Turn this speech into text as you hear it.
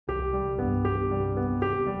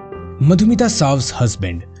Madhumita Sav's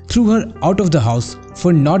husband threw her out of the house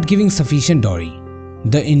for not giving sufficient dowry.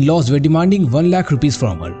 The in-laws were demanding 1 lakh rupees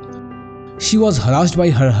from her. She was harassed by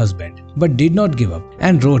her husband but did not give up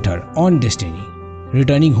and wrote her own destiny.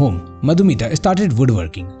 Returning home, Madhumita started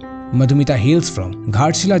woodworking. Madhumita hails from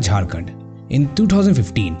Ghatshila, Jharkhand. In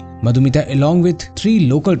 2015, Madhumita along with 3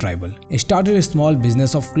 local tribal started a small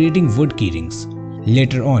business of creating wood keyrings.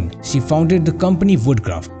 Later on, she founded the company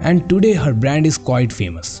Woodcraft and today her brand is quite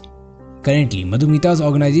famous. Currently, Madhumita's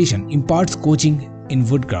organization imparts coaching in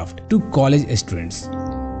woodcraft to college students.